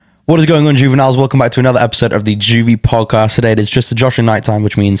What is going on, juveniles? Welcome back to another episode of the Juvie Podcast. Today it is just a Josh and night time,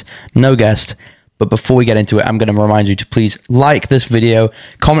 which means no guest. But before we get into it, I'm going to remind you to please like this video,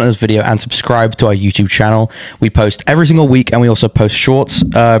 comment on this video, and subscribe to our YouTube channel. We post every single week, and we also post shorts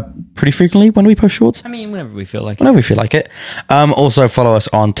pretty frequently. When do we post shorts? I mean, whenever we feel like it. Whenever we feel like it. Also, follow us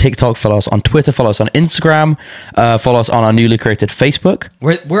on TikTok, follow us on Twitter, follow us on Instagram, follow us on our newly created Facebook.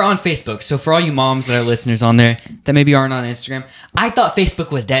 We're on Facebook, so for all you moms that are listeners on there that maybe aren't on Instagram, I thought Facebook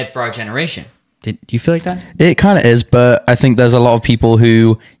was dead for our generation. Do you feel like that? It kind of is, but I think there's a lot of people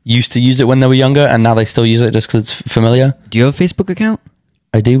who used to use it when they were younger, and now they still use it just because it's familiar. Do you have a Facebook account?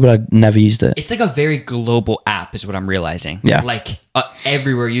 I do, but I never used it. It's like a very global app is what I'm realizing. Yeah. Like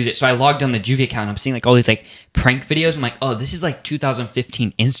everywhere use it. So I logged on the Juvie account. I'm seeing like all these like prank videos. I'm like, oh, this is like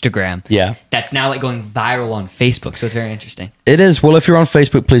 2015 Instagram. Yeah. That's now like going viral on Facebook. So it's very interesting. It is. Well, if you're on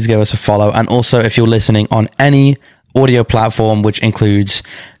Facebook, please give us a follow. And also, if you're listening on any audio platform, which includes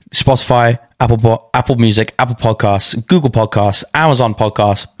Spotify, Apple Music, Apple Podcasts, Google Podcasts, Amazon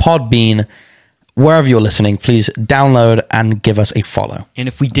Podcasts, Podbean, wherever you're listening, please download and give us a follow. And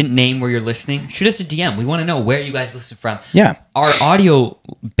if we didn't name where you're listening, shoot us a DM. We want to know where you guys listen from. Yeah. Our audio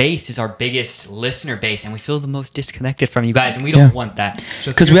base is our biggest listener base, and we feel the most disconnected from you guys, and we don't want that.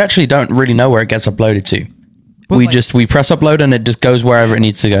 Because we actually don't really know where it gets uploaded to. We press upload and it just goes wherever it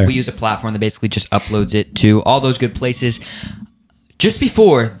needs to go. We use a platform that basically just uploads it to all those good places. Just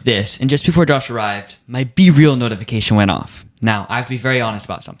before this, and just before Josh arrived, my Be Real notification went off. Now, I have to be very honest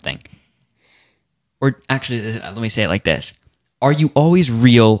about something. Or actually, let me say it like this. Are you always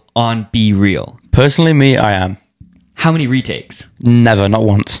real on Be Real? Personally, me, I am. How many retakes? Never, not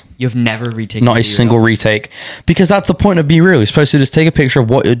once. You've never retaken Not a single retake. Because that's the point of Be Real. You're supposed to just take a picture of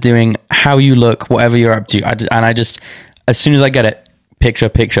what you're doing, how you look, whatever you're up to. I just, as soon as I get it,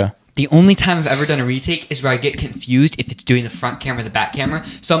 picture. The only time I've ever done a retake is where I get confused if it's doing the front camera or the back camera.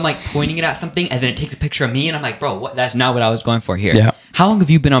 So I'm like pointing it at something, and then it takes a picture of me, and I'm like, bro, what? That's not what I was going for here. Yeah. How long have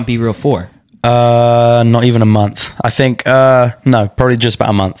you been on Be Real for? Not even a month. I think, no, probably just about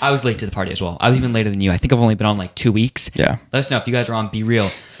a month. I was late to the party as well. I was even later than you. I think I've only been on like 2 weeks. Yeah. Let us know if you guys are on Be Real.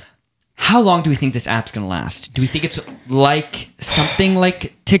 How long do we think this app's going to last? Do we think it's like something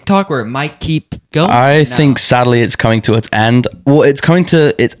like TikTok where it might keep going? I think sadly it's coming to its end. Well, it's coming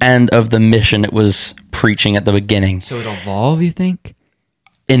to its end of the mission it was preaching at the beginning. So it'll evolve, you think?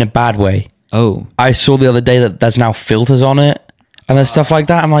 In a bad way. Oh. I saw the other day that there's now filters on it and there's stuff like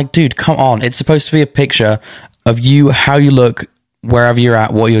that. I'm like, dude, come on. It's supposed to be a picture of you, how you look, wherever you're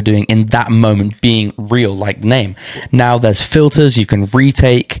at, what you're doing in that moment, being real, like name. Now there's filters, you can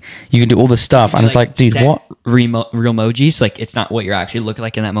retake, you can do all this stuff, and it's like, dude, what? Real emojis, like it's not what you're actually looking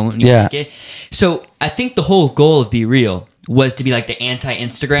like in that moment when you make it. So I think the whole goal of Be Real was to be like the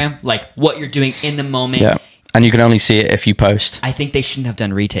anti-Instagram, like what you're doing in the moment. Yeah, and you can only see it if you post. I think they shouldn't have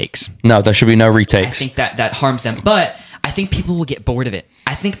done retakes. No, there should be no retakes. I think that harms them, but I think people will get bored of it.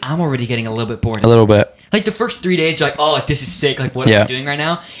 I think I'm already getting a little bit bored of it. A little bit. Like the first 3 days, you're like, oh, like this is sick. Like what am I doing right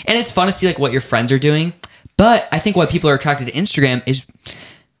now? And it's fun to see like what your friends are doing. But I think why people are attracted to Instagram is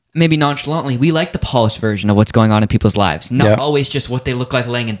maybe nonchalantly, we like the polished version of what's going on in people's lives. Not always just what they look like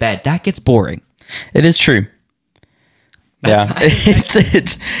laying in bed. That gets boring. It is true. Yeah,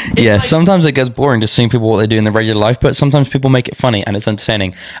 it's like, sometimes it gets boring just seeing people what they do in their regular life, but sometimes people make it funny and it's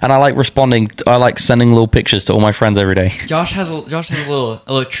entertaining. And I like responding. I like sending little pictures to all my friends every day. Josh has a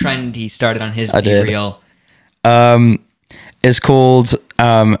little trend he started on his Be Real. It's called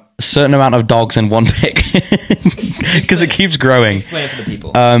certain amount of dogs in one pic because it keeps growing. Explain it to the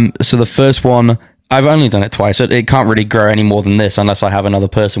people. So the first one, I've only done it twice. So it can't really grow any more than this unless I have another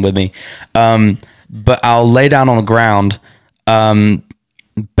person with me. But I'll lay down on the ground,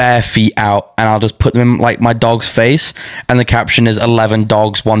 bare feet out, and I'll just put them in like my dog's face, and the caption is 11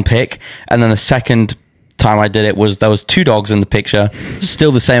 dogs, one pic. And then the second time I did it there was 2 dogs in the picture,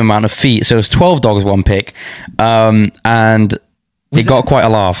 still the same amount of feet, so it was 12 dogs, one pic. And it got quite a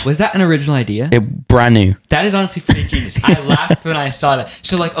laugh. Was that an original idea? Brand new. That is honestly pretty genius. I laughed when I saw that.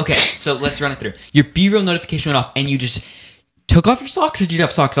 So like, okay, so let's run it through. Your Be Real notification went off, and you just took off your socks, or did you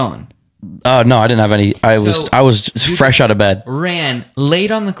have socks on? No, I didn't have any. I was just fresh out of bed. Ran,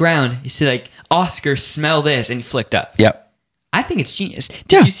 laid on the ground. You said like, Oscar, smell this, and you flicked up. Yep. I think it's genius.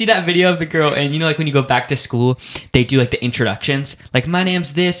 Did you see that video of the girl? And you know, like when you go back to school, they do like the introductions. Like, my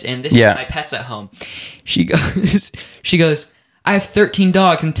name's this, and this is my pet's at home. She goes, I have 13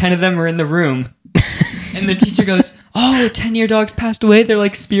 dogs, and 10 of them are in the room. And the teacher goes, oh, 10-year dogs passed away. They're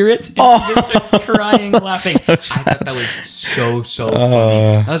like spirits. And she just starts crying and laughing. So I thought that was so funny.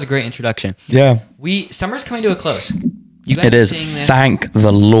 That was a great introduction. Yeah. Summer's coming to a close. You guys it is. Thank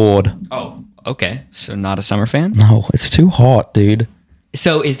the Lord. Oh, okay. So not a summer fan? No, it's too hot, dude.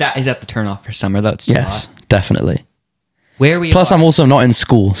 So is that the turnoff for summer though? It's too Yes, hot? definitely. Where we Plus, are, I'm also not in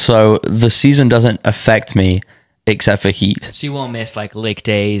school, so the season doesn't affect me except for heat. so you won't miss like lake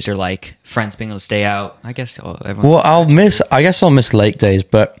days or like friends being able to stay out. I guess everyone. Well, I guess I'll miss lake days,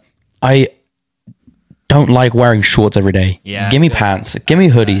 but I don't like wearing shorts every day. Yeah, Give me good. pants, give me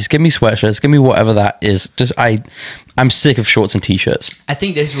hoodies, give me sweatshirts, give me whatever that is. I'm sick of shorts and t-shirts. I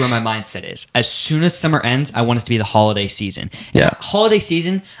think this is where my mindset is. As soon as summer ends, I want it to be the holiday season. Yeah. Holiday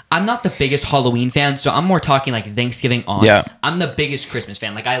season, I'm not the biggest Halloween fan, so I'm more talking like Thanksgiving on. Yeah. I'm the biggest Christmas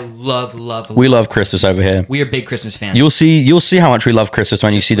fan. Like I love. We love Christmas over here. We are big Christmas fans. You'll see how much we love Christmas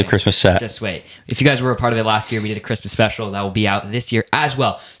when you see the Christmas set. Just wait. If you guys were a part of it last year, we did a Christmas special that will be out this year as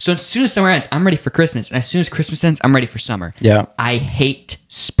well. So as soon as summer ends, I'm ready for Christmas. And as soon as Christmas ends, I'm ready for summer. Yeah. I hate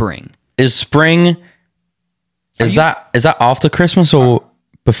spring. Is spring is that after Christmas or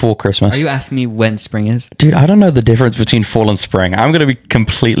before Christmas? Are you asking me when spring is? Dude, I don't know the difference between fall and spring. I'm going to be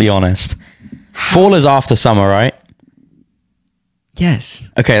completely honest. Fall is after summer, right? Yes.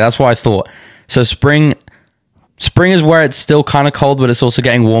 Okay, that's what I thought. So spring is where it's still kind of cold, but it's also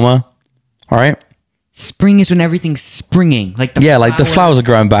getting warmer. All right? Spring is when everything's springing. Like the flowers are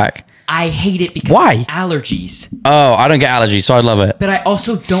growing back. I hate it because Why? of allergies. Oh, I don't get allergies, so I love it. But I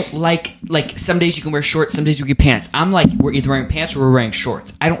also don't like some days you can wear shorts, some days you can wear pants. I'm like, we're either wearing pants or we're wearing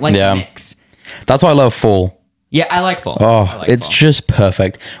shorts. I don't like the mix. That's why I love fall. Yeah, I like fall. Oh, I like it's fall. just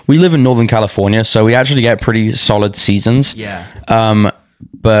perfect. We live in Northern California, so we actually get pretty solid seasons. Yeah.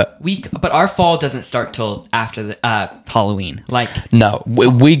 But But our fall doesn't start till after the Halloween. Like no,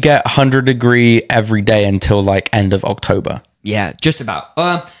 we get 100-degree every day until like end of October. yeah, just about.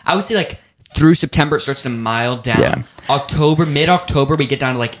 I would say like through September it starts to mild down. Yeah. Mid-October we get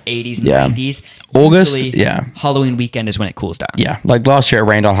down to like 80s and Yeah. 90s. August, Usually, yeah. Halloween weekend is when it cools down. Yeah, like last year it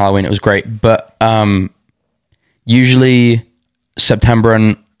rained on Halloween. It was great, but usually September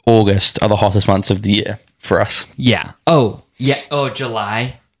and August are the hottest months of the year for us. Yeah. Oh, yeah. Oh,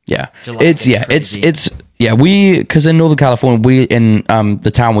 July. Yeah, July it's gets crazy. it's because in Northern California, we in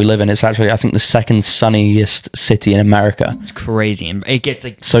the town we live in, it's actually I think the second sunniest city in America. It's crazy, and it gets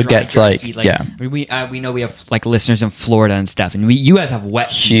like So it gets, like, heat. yeah. We know we have like listeners in Florida and stuff, and you guys have wet,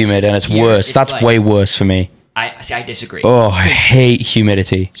 heat. Humid, and it's Here, worse. it's That's like- way worse for me. I disagree. Oh, I hate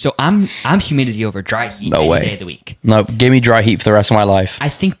humidity. So I'm humidity over dry heat No any way. day of the week. No, give me dry heat for the rest of my life. I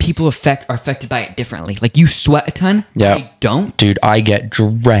think people are affected by it differently. Like you sweat a ton. Yeah. I don't. Dude, I get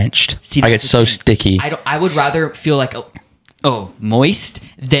drenched. See, I get that's the so thing. sticky. I would rather feel like moist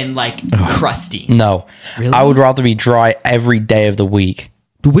than like crusty. No. Really? I would rather be dry every day of the week.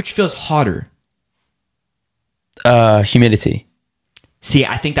 Which feels hotter? Humidity. See,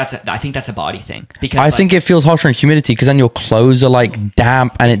 I think that's a body thing because I think it feels hotter in humidity because then your clothes are like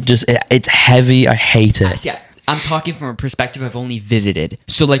damp and it's heavy. I hate it. See, I'm talking from a perspective I've only visited.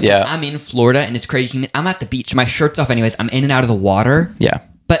 So like when Yeah. I'm in Florida and it's crazy humid. I'm at the beach, my shirt's off anyways. I'm in and out of the water. Yeah.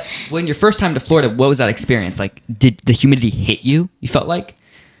 But when your first time to Florida, what was that experience? Like, did the humidity hit you? You felt like?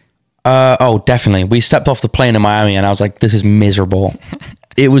 Oh, definitely. We stepped off the plane in Miami and I was like, this is miserable.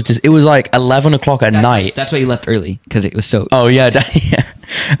 It was like 11 o'clock at night. That's why you left early because it was so. Oh yeah, yeah.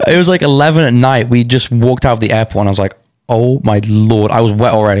 It was like 11 at night. We just walked out of the airport and I was like, oh my Lord, I was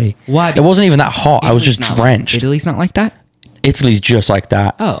wet already. Why? It wasn't even that hot. I was Italy's just not drenched. Like, Italy's not like that. Italy's just like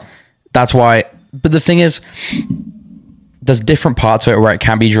that. Oh, That's why. But the thing is, there's different parts of it where it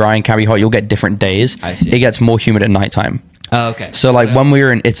can be dry and can be hot. You'll get different days. I see. It gets more humid at nighttime. oh, okay. So like when we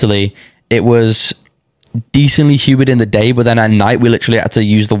were in Italy, it was decently humid in the day, but then at night we literally had to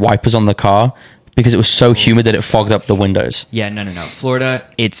use the wipers on the car because it was so humid that it fogged up the windows. Yeah, no. Florida,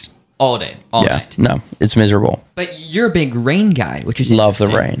 it's all day, all Yeah, night. no, it's miserable But you're a big rain guy, which is Love the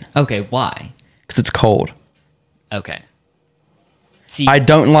interesting. rain. Okay, why? because it's cold. Okay. See, I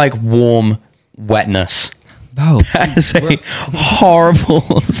don't like warm wetness. oh, That is a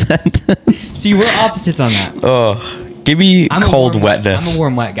horrible sentence. see, we're opposites on that. Oh, give me I'm a cold warm wet- wetness. I'm a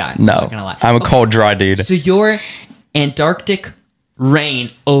warm wet guy. No, I'm not gonna lie. I'm a Okay, cold dry dude. So you're Antarctic rain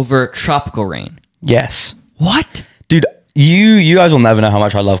over tropical rain. Yes. What? Dude, you guys will never know how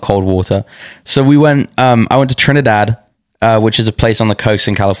much I love cold water. So we went. I went to Trinidad, which is a place on the coast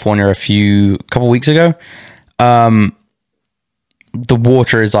in California, couple weeks ago. The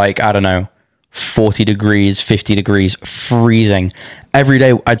water is like, I don't know, 40 degrees, 50 degrees, freezing. Every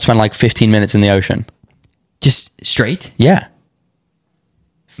day I'd spend like 15 minutes in the ocean. Just straight? Yeah.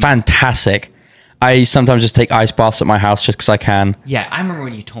 Fantastic. I sometimes just take ice baths at my house just because I can. Yeah, I remember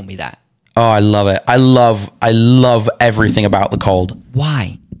when you told me that. Oh, I love it. I love everything about the cold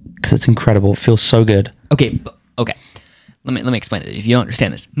Why? because it's incredible. It feels so good. Okay. Let me explain it. If you don't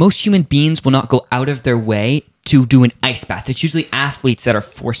understand this, most human beings will not go out of their way to do an ice bath. It's usually athletes that are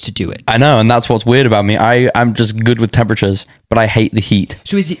forced to do it. I know, and that's what's weird about me. I'm just good with temperatures, but I hate the heat.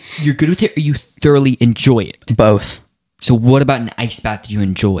 So is it you're good with it, or you thoroughly enjoy it? Both. So what about an ice bath do you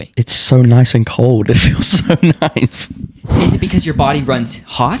enjoy? It's so nice and cold. It feels so nice. Is it because your body runs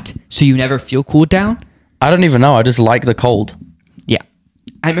hot, so you never feel cooled down? I don't even know. I just like the cold. Yeah.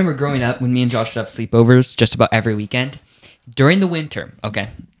 I remember growing up when me and Josh would have sleepovers just about every weekend. During the winter, okay.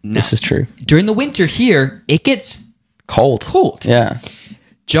 No. This is true. During the winter here, it gets Cold. Yeah.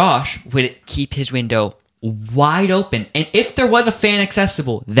 Josh would keep his window wide open. And if there was a fan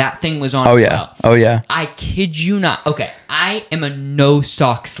accessible, that thing was on as well. Oh, yeah. I kid you not. Okay, I am a no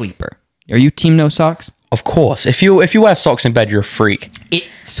sock sleeper. Are you team no socks? Of course. If you wear socks in bed, you're a freak.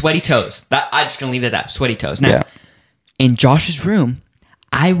 Sweaty toes. I'm just going to leave it at that. Sweaty toes. Now, Yeah. in Josh's room,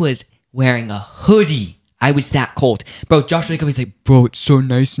 I was wearing a hoodie. I was that cold. Bro, Josh would come, he's like, bro, it's so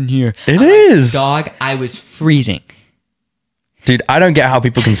nice in here. It is. Dog, I was freezing. Dude, I don't get how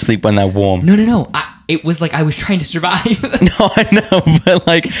people can sleep when they're warm. No. It was like I was trying to survive. No, I know, but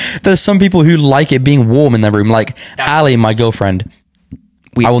like, there's some people who like it being warm in their room. Like Ali, my girlfriend,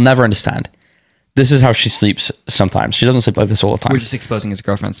 I will never understand. This is how she sleeps sometimes. She doesn't sleep like this all the time. We're just exposing his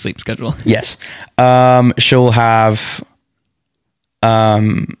girlfriend's sleep schedule. Yes. She'll have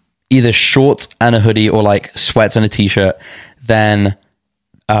either shorts and a hoodie or like sweats and a t-shirt, then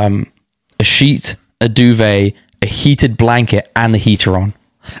a sheet, a duvet, a heated blanket, and the heater on.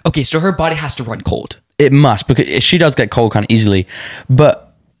 Okay, so her body has to run cold. It must, because she does get cold kind of easily.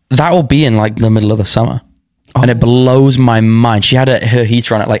 But that will be in like the middle of the summer. Oh. And it blows my mind. She had her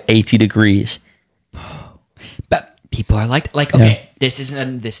heater on at like 80 degrees. But people are like okay, yeah. This is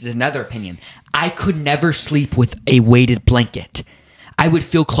another opinion. I could never sleep with a weighted blanket. I would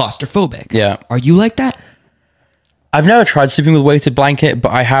feel claustrophobic. Yeah. Are you like that? I've never tried sleeping with a weighted blanket,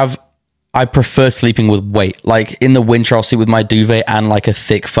 but I prefer sleeping with weight. Like in the winter, I'll sleep with my duvet and like a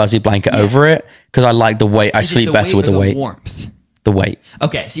thick fuzzy blanket over it because I like the weight. I sleep better with the weight. Warmth. The weight.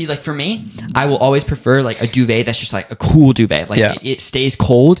 Okay, see, like for me, I will always prefer like a duvet that's just like a cool duvet. Like it stays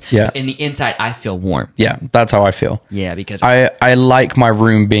cold. Yeah. But in the inside, I feel warm. Yeah, that's how I feel. Yeah, because I like my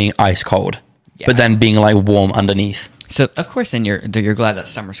room being ice cold, but then being like warm underneath. So of course, then you're glad that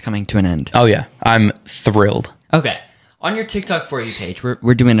summer's coming to an end. Oh yeah, I'm thrilled. Okay, on your TikTok For You page,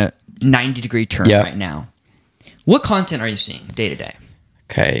 we're doing a 90-degree turn right now. What content are you seeing day to day?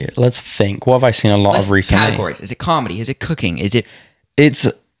 Okay, let's think. What have I seen a lot of recently? Categories. Is it comedy? Is it cooking? It's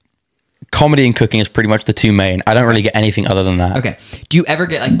comedy and cooking is pretty much the two main. I don't really get anything other than that. Okay. Do you ever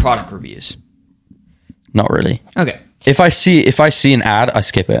get like product reviews? Not really. Okay. If I see an ad, I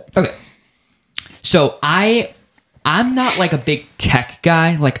skip it. Okay. So I'm not like a big tech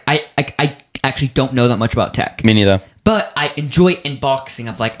guy. Like I actually don't know that much about tech. Me neither. But I enjoy unboxing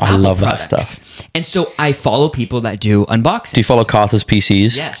of like I love products. That stuff. And so I follow people that do unboxing. Do you follow Carter's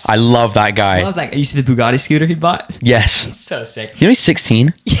PCs? Yes. I love that guy. I love that guy. You see the Bugatti scooter he bought? Yes. He's so sick. You know he's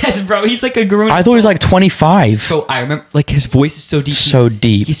 16? Yes, bro. He's like a grown. I thought he was like 25. So I remember like his voice is so deep. So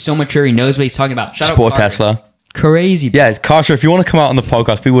deep. He's so mature. He knows what he's talking about. Shout Sport out Carter. Tesla. Crazy. Bro. Yeah, Carter, if you want to come out on the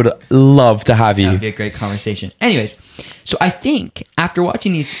podcast, we would love to have you. That would be a great conversation. Anyways, so I think after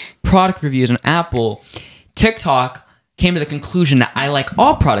watching these product reviews on Apple, TikTok came to the conclusion that I like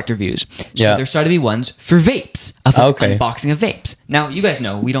all product reviews. So there started to be ones for vapes, of unboxing of vapes. Now, you guys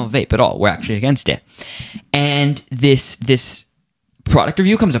know we don't vape at all. We're actually against it. And this product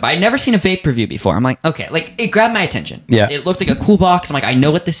review comes up. I had never seen a vape review before. I'm like, okay, like it grabbed my attention. Yeah. It looked like a cool box. I'm like, I know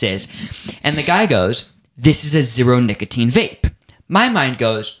what this is. And the guy goes, this is a zero nicotine vape. My mind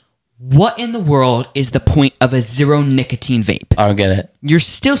goes, what in the world is the point of a zero nicotine vape? I don't get it. You're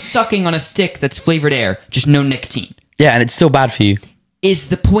still sucking on a stick that's flavored air, just no nicotine. Yeah, and it's still bad for you. Is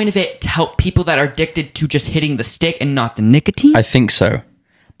the point of it to help people that are addicted to just hitting the stick and not the nicotine? I think so.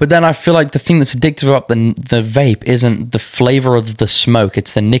 But then I feel like the thing that's addictive about the vape isn't the flavor of the smoke,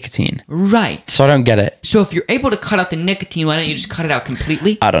 it's the nicotine. Right. So I don't get it. So if you're able to cut out the nicotine, why don't you just cut it out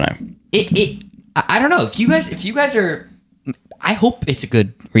completely? I don't know. I don't know. If you guys are, I hope it's a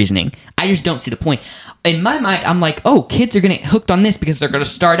good reasoning. I just don't see the point. In my mind, I'm like, oh, kids are going to get hooked on this because they're going to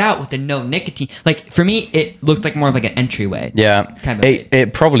start out with the no nicotine. Like, for me, it looked like more of like an entryway. Yeah. Kind of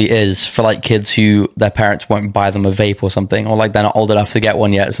it probably is for like kids who their parents won't buy them a vape or something, or like they're not old enough to get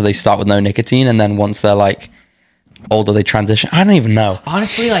one yet. So they start with no nicotine. And then once they're like older, they transition. I don't even know.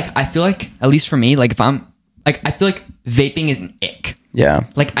 Honestly, like, I feel like, at least for me, like if I'm like, I feel like vaping is an ick. Yeah.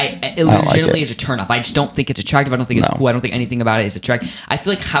 Like, it legitimately is a turn off. I just don't think it's attractive. I don't think it's cool. I don't think anything about it is attractive. I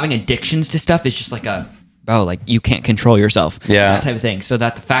feel like having addictions to stuff is just like like you can't control yourself. Yeah. That type of thing. So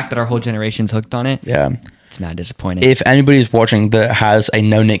that the fact that our whole generation's hooked on it. Yeah. It's mad disappointing. If anybody's watching that has a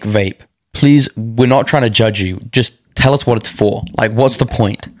no-nic vape, please, we're not trying to judge you. Just tell us what it's for. Like, what's the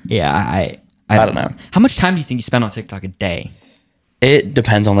point? Yeah, I don't know. How much time do you think you spend on TikTok a day? It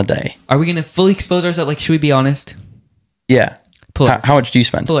depends on the day. Are we going to fully expose ourselves? Like, should we be honest? Yeah. How much do you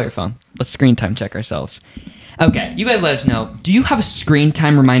spend? Pull out your phone. Let's screen time check ourselves. Okay, you guys let us know. Do you have a screen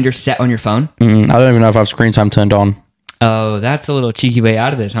time reminder set on your phone? I don't even know if I have screen time turned on. Oh, that's a little cheeky way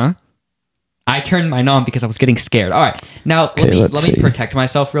out of this, huh? I turned mine on because I was getting scared. All right, now let me protect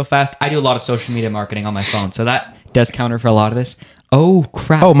myself real fast. I do a lot of social media marketing on my phone, so that does counter for a lot of this. Oh,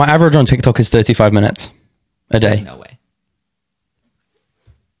 crap. Oh, my average on TikTok is 35 minutes a day. There's no way.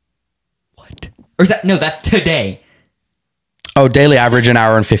 What? Or is that... No, that's today. Oh, daily average an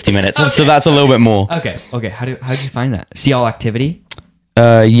hour and 50 minutes. Okay. So that's a little bit more. Okay. How did you find that? See all activity?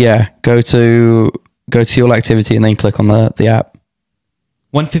 Yeah. Go to all activity and then click on the app.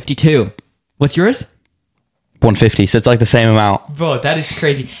 152. What's yours? 150. So it's like the same amount. Bro, that is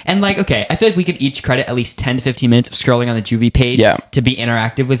crazy. And like, okay, I feel like we could each credit at least 10 to 15 minutes of scrolling on the Juvie page to be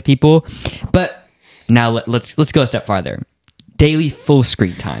interactive with people. But now let's go a step farther. Daily full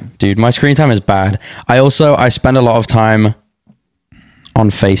screen time. Dude, my screen time is bad. I spend a lot of time on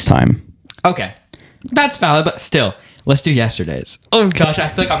FaceTime. Okay. That's valid, but still, let's do yesterday's. Oh gosh, I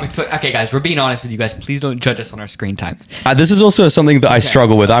feel like okay, guys, we're being honest with you guys. Please don't judge us on our screen time. This is also something that I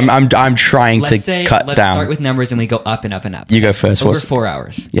struggle with. I'm trying to cut down. Let's start with numbers and we go up and up and up. You go first. Over 4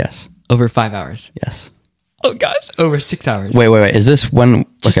 hours. Yes. Over 5 hours. Yes. Oh gosh, over 6 hours. Wait. Is this when?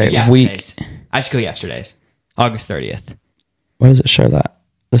 Week? I just go yesterday's. August 30th. Where does it show that?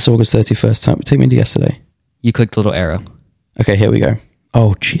 This is August 31st. Take me to yesterday. You click the little arrow. Okay, here we go.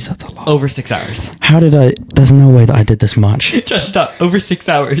 Oh, jeez, that's a lot. Over 6 hours. How did I... There's no way that I did this much. Just stop. Over 6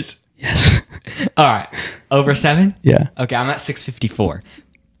 hours. Yes. All right. Over 7? Yeah. Okay, I'm at 654.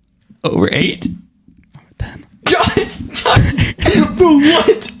 Over 8? I'm at 10. Josh!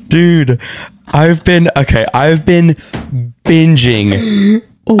 What? Dude, I've been binging...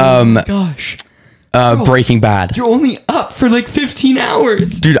 Oh my gosh. Breaking Bad. You're only up for like 15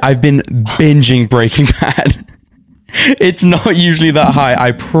 hours. Dude, I've been binging Breaking Bad. It's not usually that high,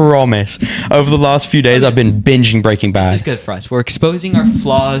 I promise. Over the last few days, I've been binging Breaking Bad. This is good for us. We're exposing our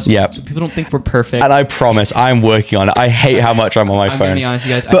flaws so people don't think we're perfect. And I promise, I'm working on it. I hate how much I'm on my phone. I'm gonna be honest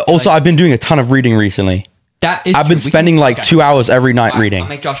with you guys. But also, I've been doing a ton of reading recently. I've been spending like 2 hours every night reading. I'll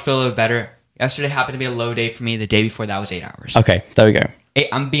make Josh feel a little better. Yesterday happened to be a low day for me. The day before that was 8 hours. Okay, there we go.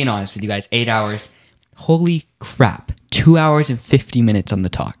 I'm being honest with you guys. 8 hours. Holy crap. 2 hours and 50 minutes on the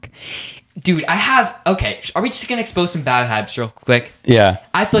talk. Dude, okay, are we just going to expose some bad habits real quick? Yeah.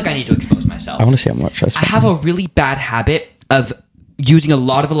 I feel like I need to expose myself. I want to see how much I spend. I have a really bad habit of using a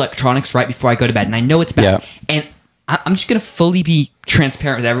lot of electronics right before I go to bed, and I know it's bad. Yeah. And I'm just going to fully be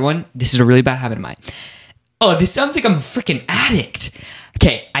transparent with everyone. This is a really bad habit of mine. Oh, this sounds like I'm a freaking addict.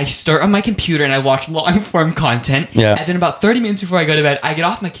 Okay, I start on my computer and I watch long form content. Yeah. And then about 30 minutes before I go to bed, I get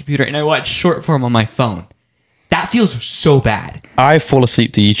off my computer and I watch short form on my phone. That feels so bad. I fall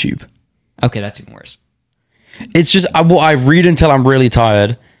asleep to YouTube. Okay, that's even worse. It's just, I read until I'm really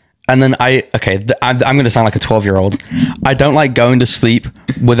tired. And then I'm going to sound like a 12-year-old. I don't like going to sleep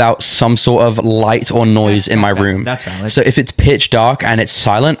without some sort of light or noise in my room. That's valid. So if it's pitch dark and it's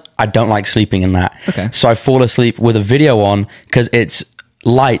silent, I don't like sleeping in that. Okay. So I fall asleep with a video on because it's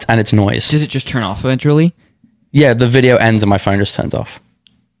light and it's noise. Does it just turn off eventually? Yeah, the video ends and my phone just turns off.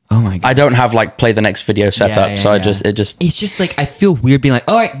 Oh my god. I don't have like play the next video set up, so it's just like I feel weird being like,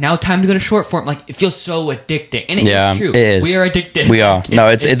 all right, now time to go to short form. Like it feels so addicting, and it's true. It is. We are addicted. We are.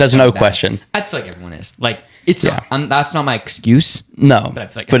 No, there's no question. I feel like everyone is. Like it's that's not my excuse. No, but I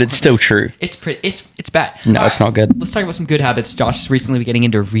feel like but it's still true. It's bad. No, it's not good. Let's talk about some good habits. Josh is recently getting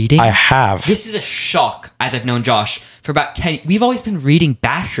into reading. I have. This is a shock, as I've known Josh for about 10. We've always been reading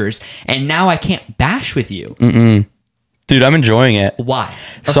bashers, and now I can't bash with you. Dude, I'm enjoying it. Why?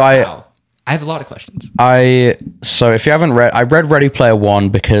 So I have a lot of questions. So if you haven't read, I read Ready Player One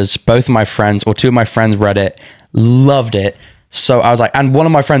because both of my friends, or two of my friends read it, loved it. So I was like, and one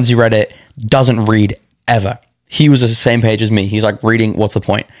of my friends who read it doesn't read ever. He was the same page as me. He's like, reading, what's the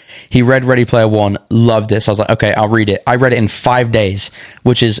point? He read Ready Player One, loved it. So I was like, okay, I'll read it. I read it in 5 days,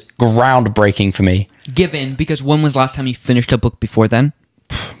 which is groundbreaking for me. Because when was the last time you finished a book before then?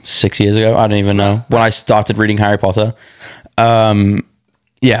 6 years ago. I don't even know. When I started reading Harry Potter.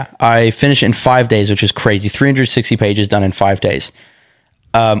 Yeah, I finished it in 5 days, which is crazy. 360 pages done in 5 days,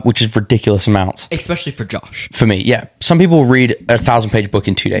 which is ridiculous amounts. Especially for Josh. For me, yeah. Some people read a 1,000-page book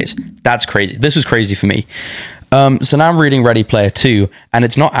in 2 days. That's crazy. This was crazy for me. So now I'm reading Ready Player 2, and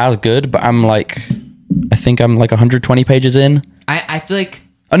it's not as good, but I think I'm like 120 pages in. I feel like...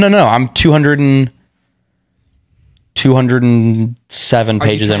 Oh, no, I'm 200 207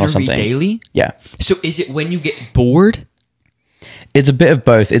 pages in or something. Read daily? Yeah. So is it when you get bored? It's a bit of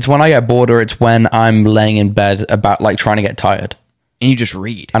both. It's when I get bored, or it's when I'm laying in bed about like trying to get tired. And you just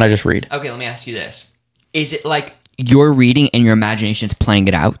read. And I just read. Okay, let me ask you this. Is it like you're reading and your imagination's playing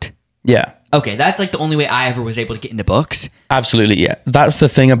it out? Yeah. Okay, that's like the only way I ever was able to get into books. Absolutely, yeah. That's the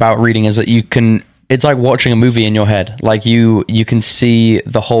thing about reading, is that you can... It's like watching a movie in your head. Like you can see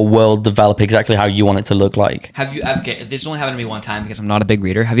the whole world develop exactly how you want it to look like. Have you ever... Okay, this only happened to me one time because I'm not a big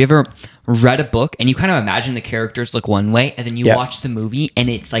reader. Have you ever read a book and you kind of imagine the characters look one way, and then you watch the movie and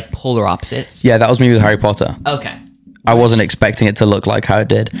it's like polar opposites? Yeah, that was me with Harry Potter. Okay. I wasn't expecting it to look like how it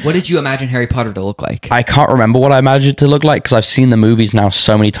did. What did you imagine Harry Potter to look like? I can't remember what I imagined it to look like because I've seen the movies now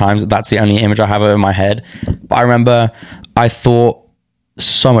so many times that that's the only image I have in my head. But I remember I thought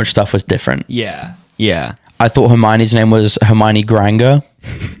so much stuff was different. Yeah. Yeah. I thought Hermione's name was Hermione Granger.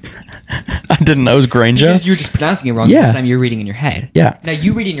 I didn't know it was Granger. Because you were just pronouncing it wrong the time you're reading in your head. Yeah. Now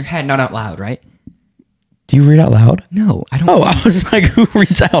you read in your head, not out loud, right? Do you read out loud? No, I don't. Oh, I was like, who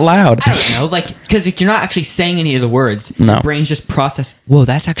reads out loud? I don't know, like, because you're not actually saying any of the words. No. Your brain's just process. Whoa,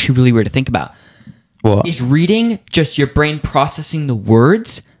 that's actually really weird to think about. What? Is reading just your brain processing the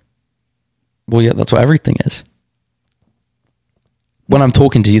words? Well, yeah, that's what everything is. When I'm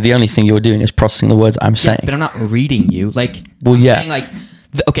talking to you, the only thing you're doing is processing the words I'm saying. But I'm not reading you. Like, well, I'm yeah. saying, like,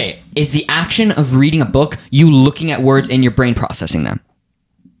 okay, is the action of reading a book you looking at words and your brain processing them?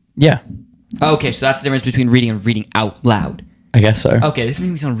 Yeah. Okay, so that's the difference between reading and reading out loud. I guess so. Okay, this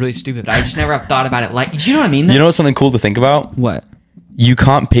makes me sound really stupid, but I just never have thought about it like... Do you know what I mean? You know what's something cool to think about? What? You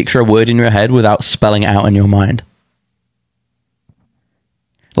can't picture a word in your head without spelling it out in your mind.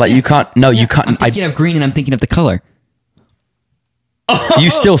 Like, you can't... No, you can't... I'm thinking of green and I'm thinking of the color. You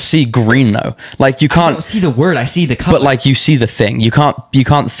still see green, though. Like, you can't... I don't see the word, I see the color. But, like, you see the thing. You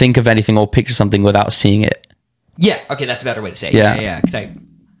can't think of anything or picture something without seeing it. Yeah, okay, that's a better way to say it. Yeah. Yeah, because I think...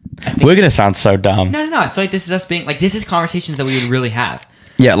 We're going to sound so dumb. No, I feel like this is us being... Like, this is conversations that we would really have.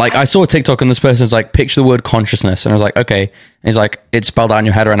 Yeah, like, I saw a TikTok and this person's like, picture the word consciousness. And I was like, okay. And he's like, it's spelled out in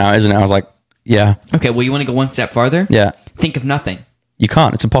your head right now, isn't it? I was like, yeah. Okay, well, you want to go one step farther? Yeah. Think of nothing. You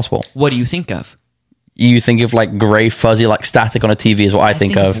can't. It's impossible. What do you think of? You think of, like, grey, fuzzy, like, static on a TV is what I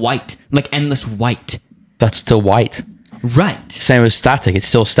think of. White. Like, endless white. That's still white. Right. Same as static. It's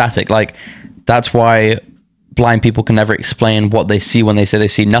still static. Like, that's why blind people can never explain what they see when they say they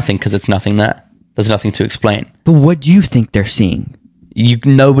see nothing, because it's nothing there. There's nothing to explain. But what do you think they're seeing?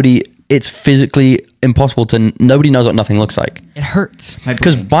 It's physically impossible to... Nobody knows what nothing looks like. It hurts.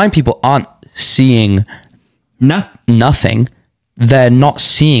 Because blind people aren't seeing nothing. They're not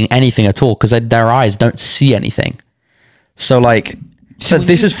seeing anything at all because their eyes don't see anything. So, like... So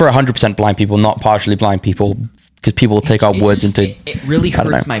this is for 100% blind people, not partially blind people, because people take our words into... It really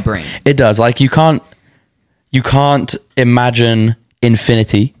hurts my brain. It does. Like, you can't imagine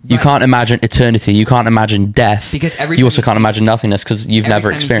infinity. You can't imagine eternity. You can't imagine death. Because you also can't imagine nothingness because you've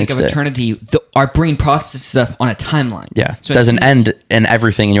never experienced it. Eternity, our brain processes stuff on a timeline. Yeah. So there's an end in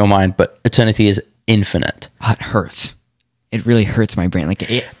everything in your mind, but eternity is infinite. Oh, it hurts. It really hurts my brain.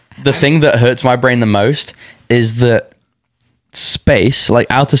 The thing that hurts my brain the most is that space, like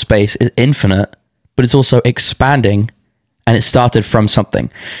outer space, is infinite, but it's also expanding, and it started from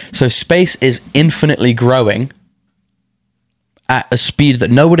something. So space is infinitely growing at a speed that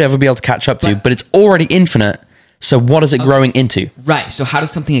no one would ever be able to catch up to, but it's already infinite. So what is it growing into? Right. So how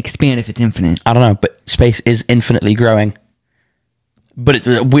does something expand if it's infinite? I don't know, but space is infinitely growing. But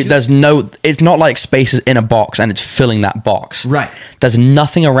it's not like space is in a box and it's filling that box. Right. There's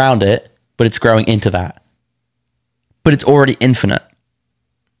nothing around it, but it's growing into that. But it's already infinite.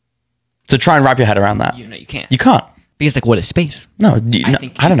 So try and wrap your head around that. You can't. You can't. Because, like, what is space? No, I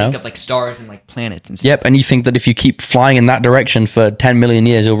don't know. Think of, like, stars and, like, planets and stuff. Yep, and you think that if you keep flying in that direction for 10 million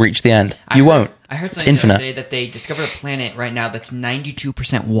years, you'll reach the end. You won't. I heard it's infinite. The other day that they discovered a planet right now that's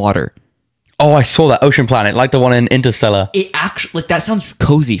 92% water. Oh, I saw that Ocean Planet, like the one in Interstellar. It actually, like, that sounds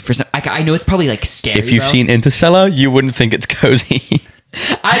cozy for some... I know it's probably, like, scary, If you've seen Interstellar, you wouldn't think it's cozy.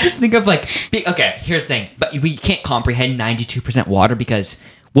 I just think of, like... Okay, here's the thing. But we can't comprehend 92% water because...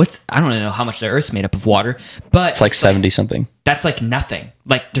 I don't know how much the Earth's made up of water, but... It's like 70-something. That's like nothing.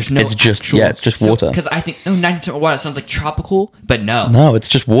 Like, there's no It's just water. Because I think... No, 90% water sounds like tropical, but no. No, it's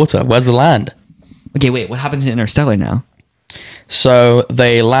just water. Where's the land? Okay, wait, what happens in Interstellar now? So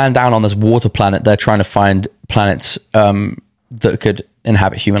they land down on this water planet. They're trying to find planets that could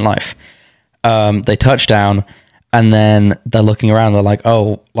inhabit human life. They touch down, and then they're looking around. They're like,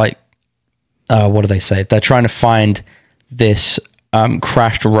 what do they say? They're trying to find this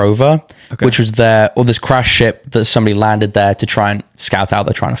crashed rover, which was there, or this crashed ship that somebody landed there to try and scout out.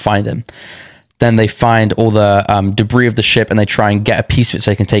 They're trying to find him. then they find all the debris of the ship and they try and get a piece of it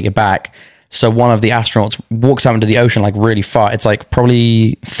so they can take it back. So one of the astronauts walks out into the ocean like really far. It's like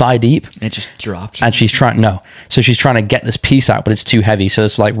probably thigh deep. And it just drops. And she's trying to get this piece out, but it's too heavy. So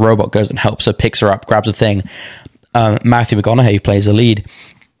this like robot goes and helps her, picks her up, grabs a thing. Matthew McConaughey plays the lead.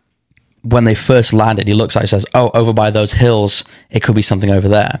 When they first landed, he looks out and says, "Oh, over by those hills, it could be something over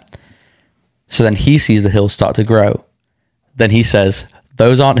there." So then he sees the hills start to grow. Then he says,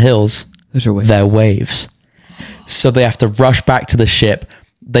 "Those aren't hills. Those are waves. They're waves." So they have to rush back to the ship.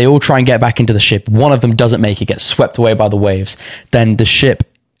 They all try and get back into the ship. One of them doesn't make it, gets swept away by the waves. Then the ship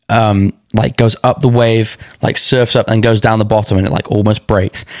like goes up the wave, like surfs up and goes down the bottom, and it like almost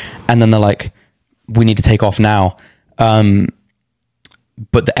breaks. And then they're like, "We need to take off now."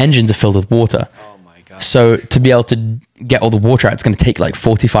 But the engines are filled with water. Oh my God. So to be able to get all the water out, it's going to take like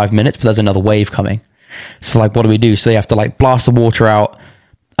 45 minutes, but there's another wave coming. So like, what do? So they have to like blast the water out,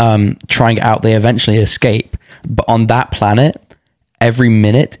 try and get out. They eventually escape. But on that planet, every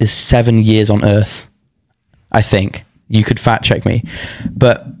minute is 7 years on Earth, I think. You could fact check me.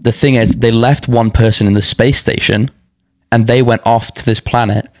 But the thing is, they left one person in the space station and they went off to this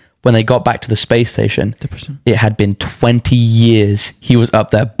planet. When they got back to the space station, it had been 20 years he was up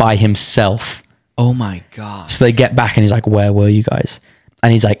there by himself. Oh my God. So they get back and he's like, "Where were you guys?"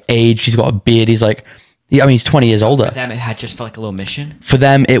 And he's like aged, he's got a beard, he's like, he's 20 years older. For them, it had just felt like a little mission. For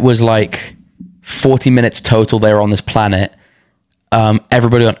them, it was like 40 minutes total they were on this planet.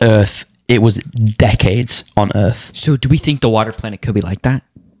 Everybody on Earth, it was decades on Earth. So do we think the water planet could be like that?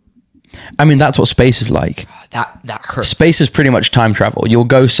 I mean, that's what space is like. That hurts. Space is pretty much time travel. You'll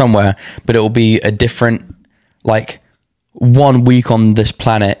go somewhere, but it will be a different, like, 1 week on this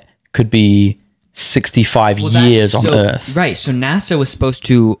planet could be 65 years on Earth. Right. So NASA was supposed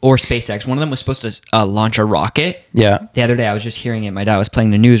to, or SpaceX, one of them was supposed to launch a rocket. Yeah. The other day, I was just hearing it. My dad was playing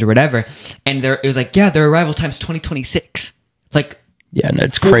the news or whatever. And it was like, their arrival time's 2026. Like, yeah, no,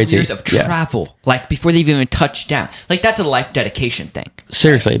 it's 4 crazy. years of travel, like before they've even touched down. Like that's a life dedication thing.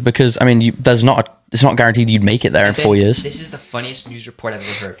 Seriously, because I mean, it's not guaranteed you'd make it there in 4 years. This is the funniest news report I've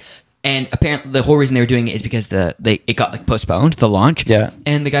ever heard. And apparently, the whole reason they were doing it is because it got like postponed, the launch. Yeah.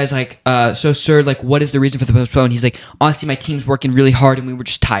 And the guy's like, "So, sir, like, what is the reason for the postpone?" He's like, "Honestly, my team's working really hard, and we were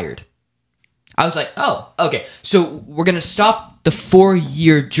just tired." I was like, "Oh, okay. So we're gonna stop the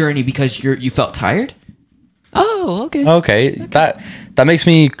 4-year journey because you felt tired." Oh, okay. Okay, that makes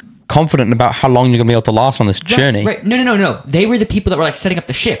me confident about how long you're gonna be able to last on this journey. Right. No. They were the people that were like setting up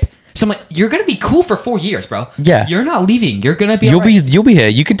the ship. So I'm like, you're gonna be cool for 4 years, bro. Yeah. You're not leaving. You're gonna be. You'll be here.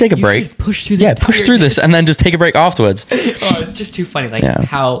 You can take a break. Push through this. Yeah, push through this and then just take a break afterwards. Oh, it's just too funny. Like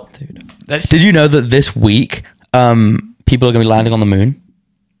how. Dude. Did you know that this week, people are gonna be landing on the moon?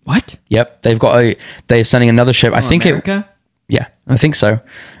 What? Yep, they're sending another ship. I think America? Yeah, I think so. Is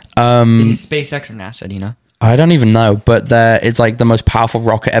it SpaceX or NASA? Do you know? I don't even know, but it's like the most powerful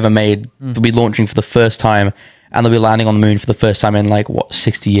rocket ever made. They'll be launching for the first time, and they'll be landing on the moon for the first time in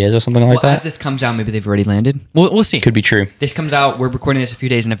 60 years or something like that. As this comes out, maybe they've already landed. We'll see. Could be true. This comes out. We're recording this a few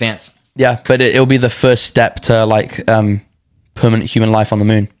days in advance. Yeah, but it'll be the first step to permanent human life on the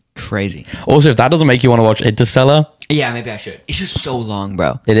moon. Crazy. Also, if that doesn't make you want to watch Interstellar, yeah, maybe I should. It's just so long,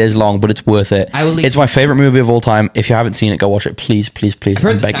 bro. it is long, but it's worth it. It's my favorite movie of all time. If you haven't seen it, go watch it, please, please, please. I've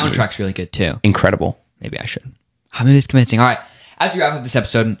heard the soundtrack's really good too. Incredible. Maybe I should. I'm really convincing. All right. As we wrap up this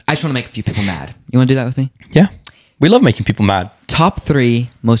episode, I just want to make a few people mad. You want to do that with me? Yeah, we love making people mad. Top 3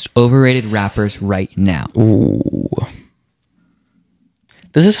 most overrated rappers right now. Ooh.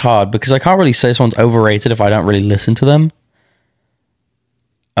 This is hard because I can't really say someone's overrated if I don't really listen to them.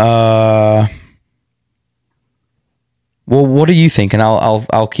 Well, what do you think? And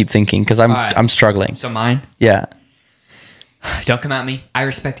I'll keep thinking because I'm struggling. So mine? Yeah. Don't come at me. I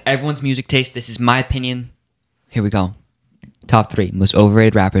respect everyone's music taste. This is my opinion. Here we go. Top 3 most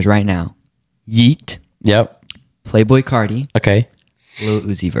overrated rappers right now. Yeet. Yep. Playboi Carti. Okay. Lil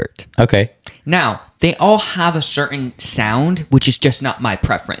Uzi Vert. Okay. Now, they all have a certain sound, which is just not my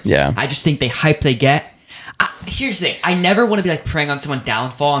preference. Yeah. I just think the hype they get. Here's the thing. I never want to be like preying on someone's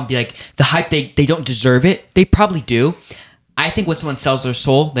downfall and be like, the hype, they don't deserve it. They probably do. I think when someone sells their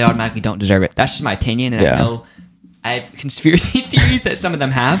soul, they automatically don't deserve it. That's just my opinion. And I know I have conspiracy theories that some of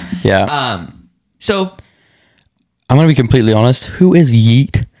them have. Yeah. So I'm going to be completely honest. Who is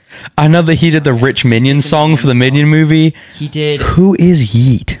Yeet? I know that he did the Rich Minion song for the Minion movie. He did. Who is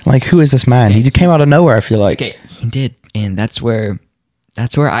Yeet? Like, who is this man? He just came out of nowhere, I feel like. Okay, he did. And that's where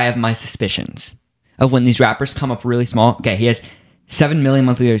I have my suspicions of when these rappers come up really small. Okay, he has 7 million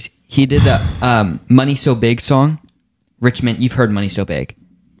monthly viewers. He did the Money So Big song. Richmond, you've heard Money So Big.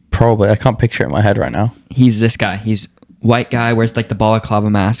 Probably. I can't picture it in my head right now. He's this guy. He's white guy, wears like the balaclava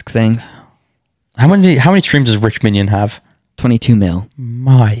mask things. How many streams does Rich Minion have? 22 mil.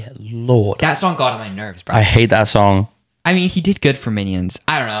 My lord. That song got on my nerves, bro. I hate that song. I mean, he did good for Minions.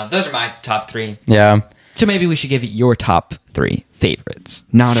 I don't know. Those are my top 3. Yeah. So maybe we should give it your top 3 favorites.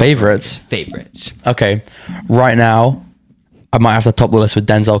 Not favorites. Favorites. Okay. Right now, I might have to top the list with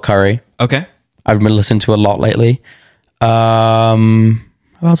Denzel Curry. Okay. I've been listening to a lot lately. Who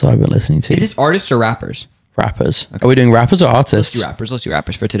else have I been listening to? Is this artists or rappers? Rappers. Okay. Are we doing rappers or artists? Let's do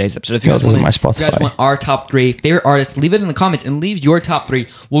rappers for today's episode. If you guys want our top 3 favorite artists, leave it in the comments and leave your top 3.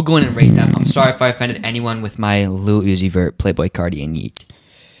 We'll go in and rate them. I'm sorry if I offended anyone with my Lil Uzi Vert, Playboi Carti, and Yeet.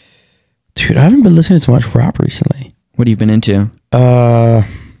 Dude, I haven't been listening to much rap recently. What have you been into?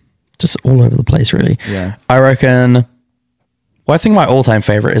 Just all over the place, really. Yeah. I reckon... Well, I think my all-time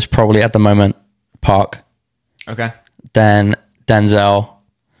favorite is probably, at the moment, Park. Okay. Then Denzel.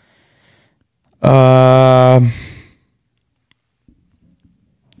 Who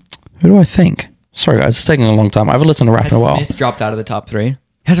do I think? Sorry, guys, it's taking a long time. I haven't listened to rap in a while. Smith dropped out of the top 3.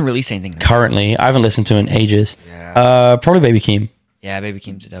 Hasn't released anything. Currently, I haven't listened to in ages. Yeah. Probably Baby Keem. Yeah, Baby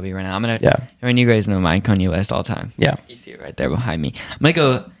Keem's a W right now. Yeah. I mean, you guys know my Kanye West all the time. Yeah. You see it right there behind me. I'm gonna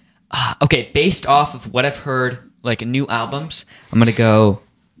go. Okay, based off of what I've heard, like new albums, I'm gonna go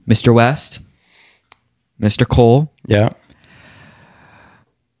Mr. West, Mr. Cole. Yeah.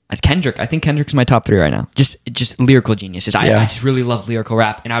 Kendrick. I think Kendrick's my top 3 right now. Just lyrical geniuses. I just really love lyrical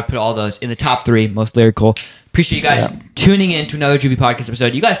rap, and I would put all those in the top 3 most lyrical. Appreciate you guys tuning in to another Juvie Podcast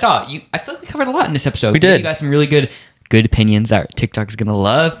episode. You guys saw. I feel like we covered a lot in this episode. We did. You guys some really good opinions that TikTok's gonna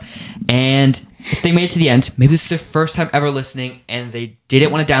love. And if they made it to the end, maybe this is their first time ever listening, and they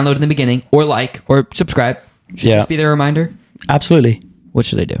didn't want to download in the beginning, or like, or subscribe. Should this be their reminder? Absolutely. What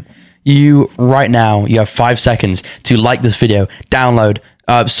should they do? You have 5 seconds to like this video, download,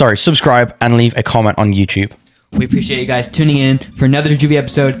 subscribe, and leave a comment on YouTube. We appreciate you guys tuning in for another Juvie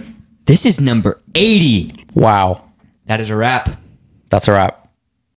episode. This is number 80. Wow. That is a wrap. That's a wrap.